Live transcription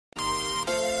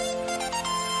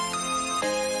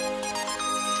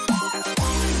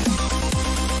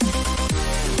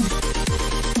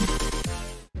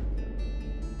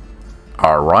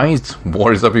Alright,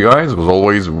 what is up you guys? As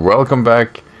always, welcome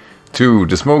back to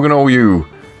the Smokin' OU,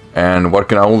 and what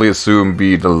can I only assume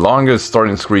be the longest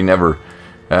starting screen ever.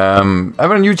 I have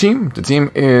a new team. The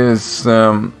team is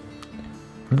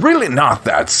really not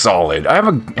that solid. I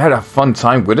haven't had a fun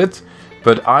time with it,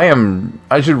 but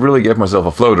I should really get myself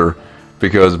a floater,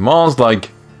 because mons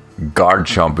like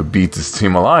Garchomp beat this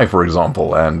team alive, for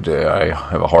example, and I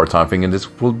have a hard time thinking this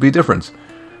will be different.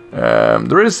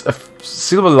 There is a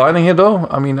silver lining here though.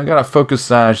 I mean, I got a Focus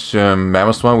Sash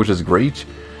Mammoth one, which is great,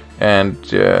 and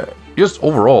just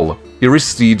overall,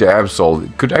 Iristy the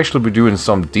Absol could actually be doing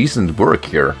some decent work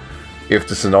here if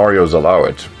the scenarios allow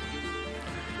it,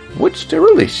 which they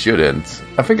really shouldn't.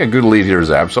 I think a good lead here is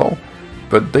Absol,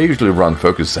 but they usually run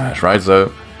Focus Sash, right?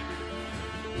 So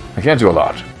I can't do a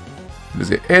lot.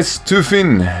 It's too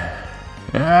thin.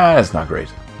 Yeah, it's not great.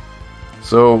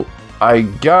 So I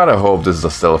gotta hope this is a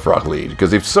Stealth Rock lead,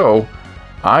 because if so,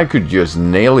 I could just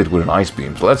nail it with an Ice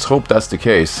Beam. So let's hope that's the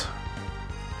case.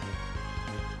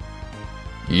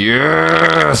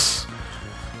 Yes!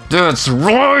 That's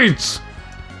right!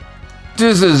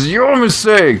 This is your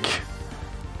mistake!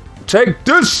 Take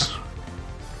this!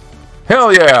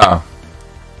 Hell yeah!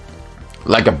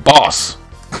 Like a boss.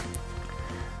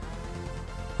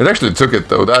 It actually took it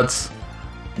though, that's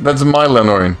mildly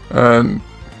annoying. And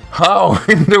how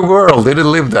in the world did it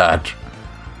live that?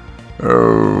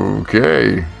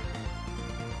 Okay.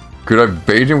 Could I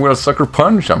bait him with a Sucker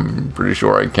Punch? I'm pretty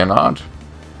sure I cannot.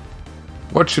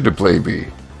 What should the play be?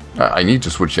 I need to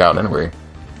switch out anyway.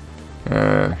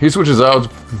 He switches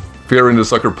out, fearing the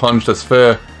Sucker Punch, that's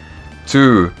fair.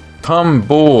 To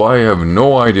Tambo, I have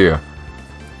no idea.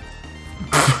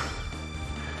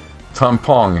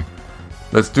 Tampong.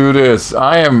 Let's do this.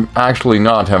 I am actually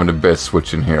not having the best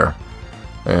switch in here.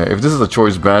 If this is a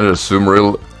Choice Banded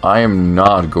Azumarill, I am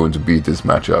not going to beat this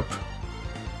matchup.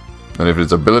 And if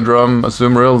it's a Billidrum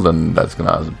Azumarill, then that's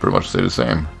gonna pretty much stay the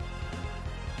same.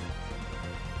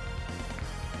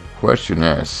 Question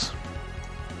is,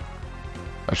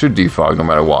 I should defog no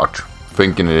matter what,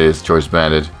 thinking it is Choice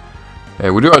Banded.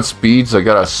 We do have speed, so I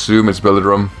gotta assume it's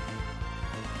Billidrum.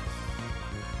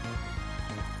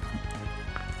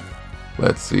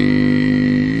 Let's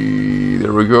see.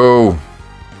 There we go.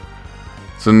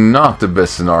 So not the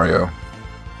best scenario.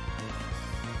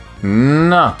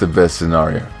 Not the best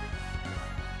scenario.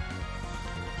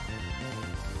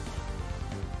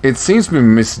 It seems to be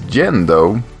Miss Jen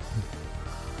though,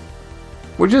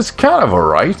 which is kind of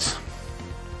alright.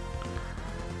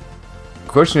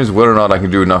 Question is whether or not I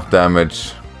can do enough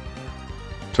damage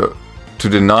to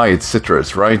deny its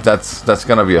citrus, right? That's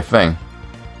gonna be a thing.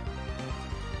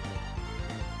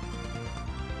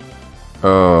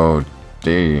 Oh,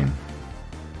 dang.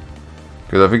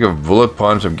 Because I think of Bullet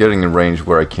Punch, I'm getting in range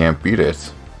where I can't beat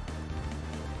it.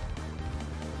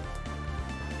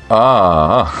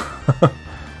 Ah.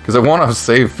 Because I want to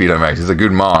save Phedomax, he's a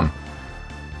good mon.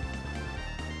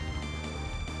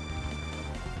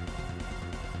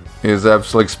 Is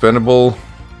Absol expendable?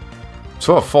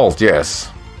 To a fault, yes.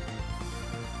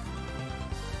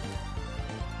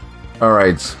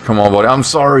 Alright, come on buddy. I'm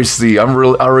sorry, C. I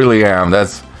really am.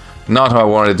 That's not how I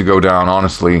wanted it to go down,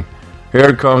 honestly.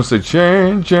 Here comes the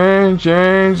change,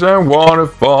 and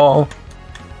waterfall.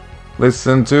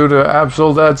 Listen to the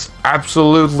Absol that's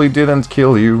absolutely didn't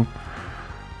kill you.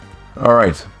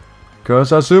 Alright.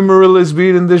 Cause Azumarill is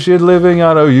beating the shit living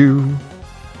out of you.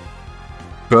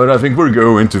 But I think we're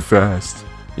going too fast.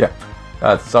 Yeah,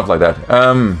 stuff like that.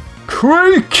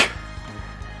 Quake!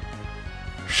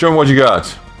 Show me what you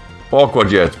got. Awkward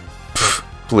yet. Pfft,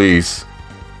 please.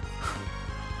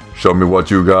 Show me what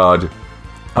you got.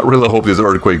 I really hope this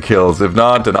Earthquake kills. If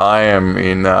not, then I am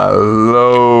in a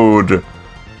load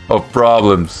of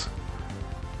problems.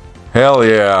 Hell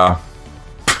yeah.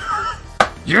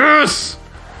 Yes!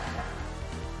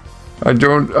 I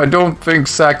don't think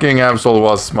sacking Absol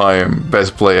was my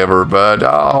best play ever, but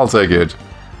I'll take it.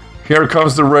 Here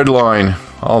comes the red line,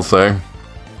 I'll say.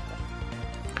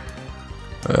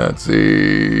 Let's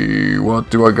see, what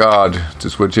do I got to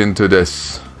switch into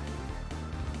this?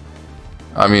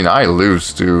 I mean, I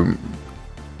lose to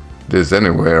this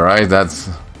anyway, right? That's...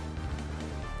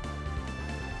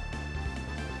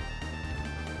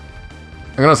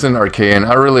 I'm gonna send Arcane.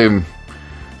 I really...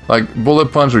 Like,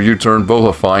 Bullet Punch or U-Turn, both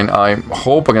are fine. I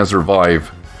hope I can survive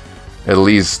at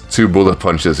least 2 Bullet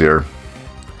Punches here.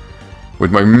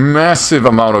 With my massive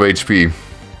amount of HP.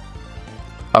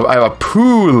 I have a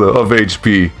pool of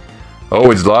HP. Oh,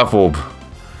 it's Lafob.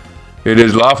 It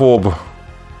is Lafob.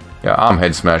 Yeah, I'm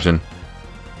head smashing.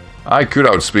 I could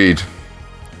outspeed.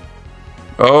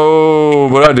 Oh,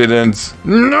 but I didn't.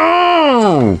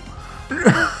 No!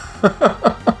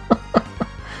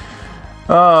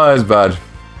 Ah, that's bad.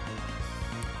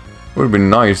 Would have been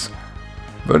nice,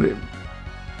 but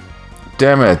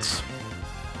damn it.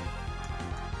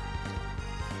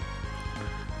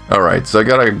 Alright, so I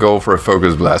gotta go for a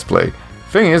Focus Blast play.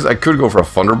 Thing is, I could go for a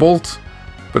Thunderbolt,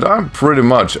 but I'm pretty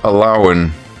much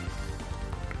allowing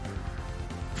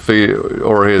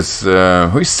or his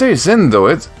who stays in though.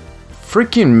 It's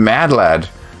freaking Mad Lad,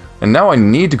 and now I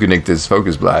need to connect this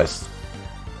Focus Blast.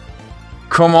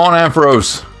 Come on,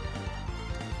 Ampharos!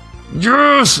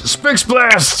 Yes, Specs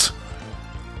Blast!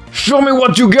 Show me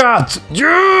what you got!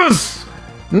 Yes!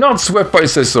 Not Swept by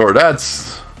Scizor.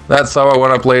 That's how I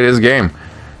want to play this game.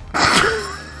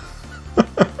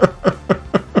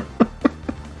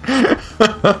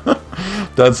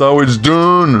 That's how it's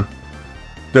done.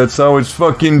 That's how it's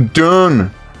fucking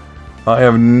done. I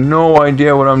have no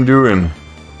idea what I'm doing.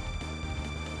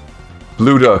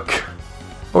 Blue Duck.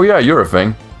 Oh yeah, you're a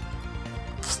thing.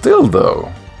 Still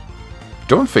though,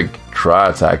 don't think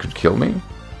Tri-Attack could kill me.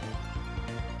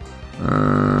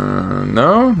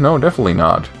 No, definitely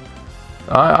not.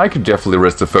 I could definitely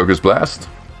risk the Focus Blast.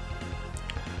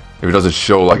 If it doesn't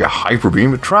show like a Hyper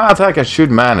Beam, but Tri-Attack I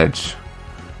should manage.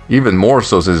 Even more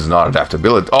so since it's not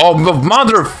adaptability. Oh,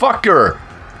 motherfucker!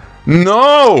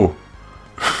 No!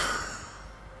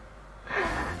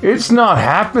 It's not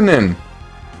happening.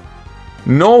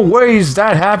 No way is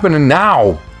that happening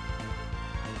now.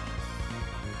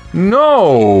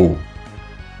 No!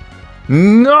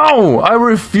 No! I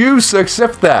refuse to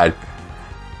accept that.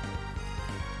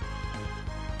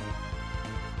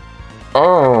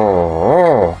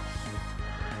 Oh.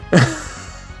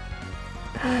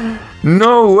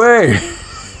 No way.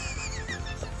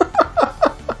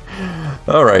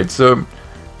 Alright, so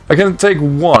I can take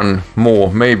one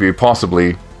more, maybe,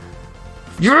 possibly.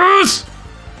 Yes!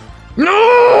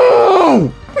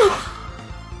 No!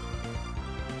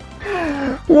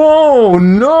 Whoa,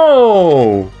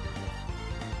 no!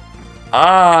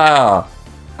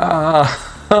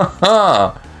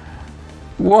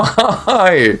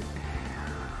 Why?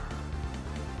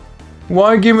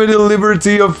 Why give me the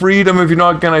liberty of freedom if you're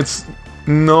not gonna...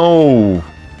 No!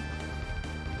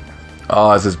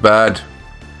 Oh, this is bad.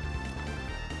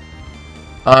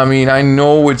 I mean, I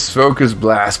know it's Focus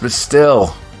Blast, but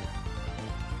still.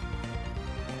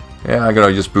 Yeah, I'm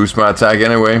gonna just boost my attack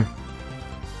anyway.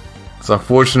 It's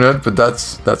unfortunate, but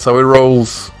that's how it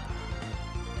rolls.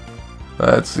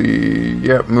 Let's see.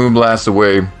 Yep, Moonblast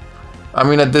away. I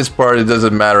mean, at this part, it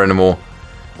doesn't matter anymore.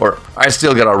 Or, I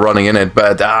still got a running in it,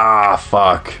 but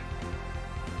fuck.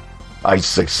 I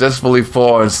successfully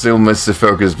fought and still missed the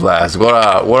Focus Blast. What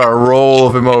a roll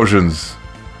of emotions.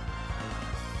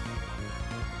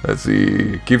 Let's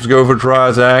see. Keeps going for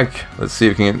Tri-Attack. Let's see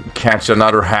if we can catch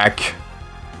another hack.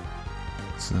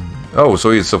 Oh,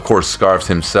 so he's of course scarfed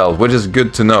himself, which is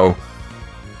good to know.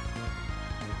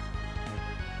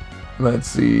 Let's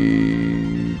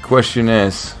see. Question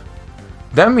is,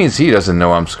 that means he doesn't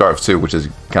know I'm scarfed too, which is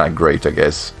kind of great, I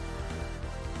guess.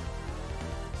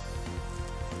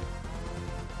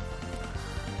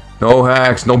 No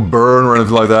hacks, no burn or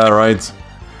anything like that, right?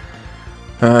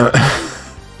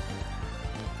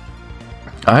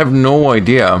 I have no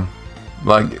idea.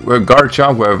 Like, we have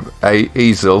Garchomp, we have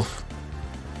Azelf.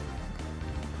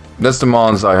 That's the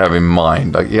mons I have in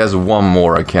mind. Like, he has one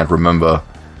more I can't remember.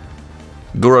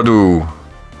 Duradu.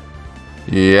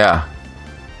 Yeah.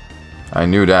 I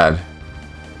knew that.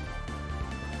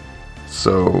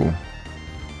 So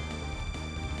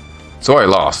I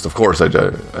lost. Of course I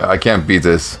did. I can't beat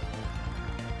this.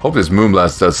 Hope this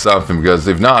Moonblast does something, because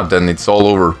if not, then it's all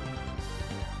over.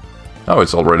 Oh,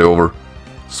 it's already over.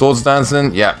 Swords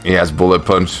Dancing? Yeah, he has Bullet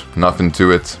Punch. Nothing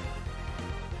to it.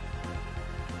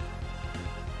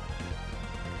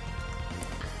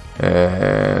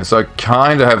 So I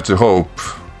kind of have to hope.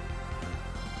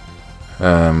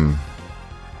 I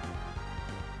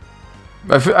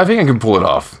think I can pull it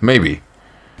off. Maybe.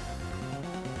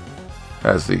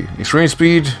 That's the Extreme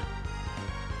Speed.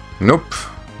 Nope.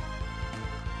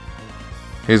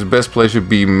 His best play should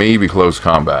be maybe Close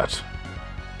Combat.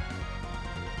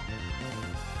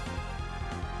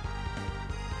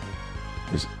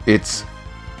 It's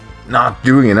not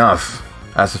doing enough.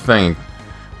 That's the thing.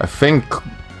 I think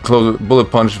Bullet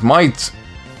Punch might.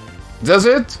 Does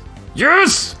it?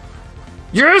 Yes!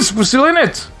 Yes! We're still in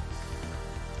it!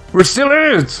 We're still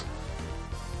in it!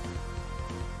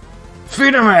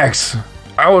 Phenamax!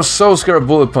 I was so scared of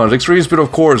Bullet Punch. Extreme Speed,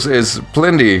 of course, is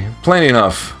plenty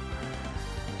enough.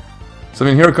 So I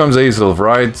mean, here comes Azelf,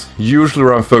 right? Usually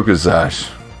around Focus Sash.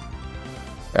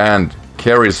 And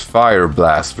carries Fire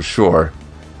Blast for sure.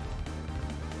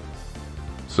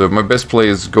 So my best play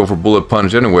is go for Bullet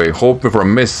Punch anyway, hoping for a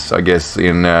miss, I guess,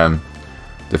 in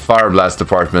the Fire Blast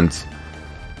department.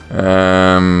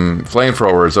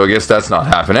 Flamethrower, so I guess that's not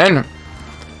happening.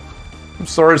 I'm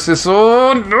sorry, sis.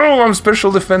 Oh no, I'm special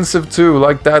defensive too.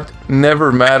 Like that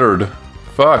never mattered.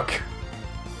 Fuck.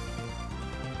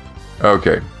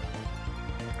 Okay.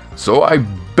 So I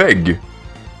beg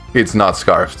it's not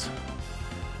Scarfed.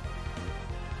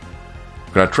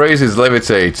 I'm gonna trace his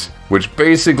Levitate, which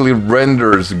basically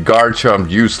renders Garchomp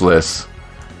useless.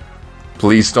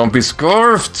 Please don't be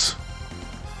Scarfed!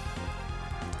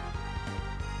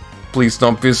 Please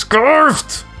don't be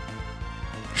Scarfed!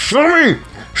 Show me!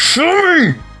 Show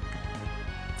me!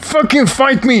 Fucking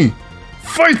fight me!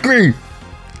 Fight me!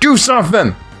 Do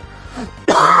something!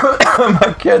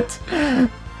 My cat!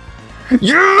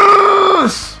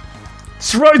 Yes!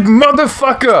 That's right,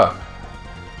 motherfucker!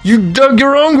 You dug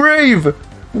your own grave!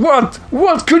 What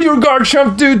could your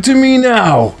Garchomp do to me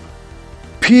now?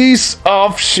 Piece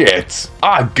of shit!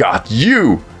 I got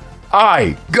you!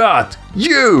 I got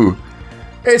you!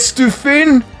 It's too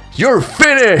thin, you're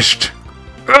finished!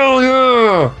 Oh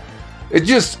yeah! It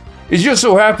just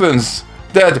so happens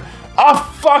that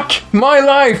fuck my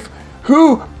life!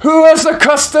 Who has a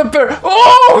custom pair?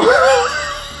 Oh!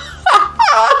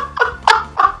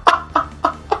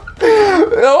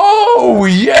 Oh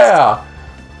yeah!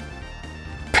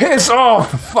 Piss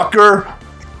off, fucker!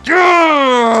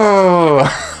 Yeah!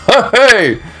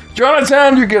 Hey,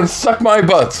 Jonathan, you can suck my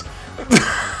butt.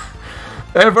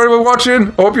 And for everyone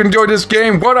watching, hope you enjoyed this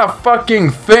game. What a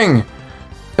fucking thing!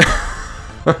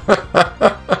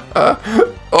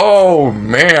 Oh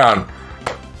man,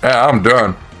 yeah, I'm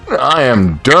done. I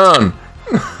am done.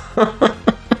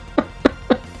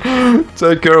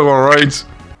 Take care, alright.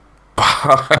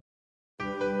 Bye.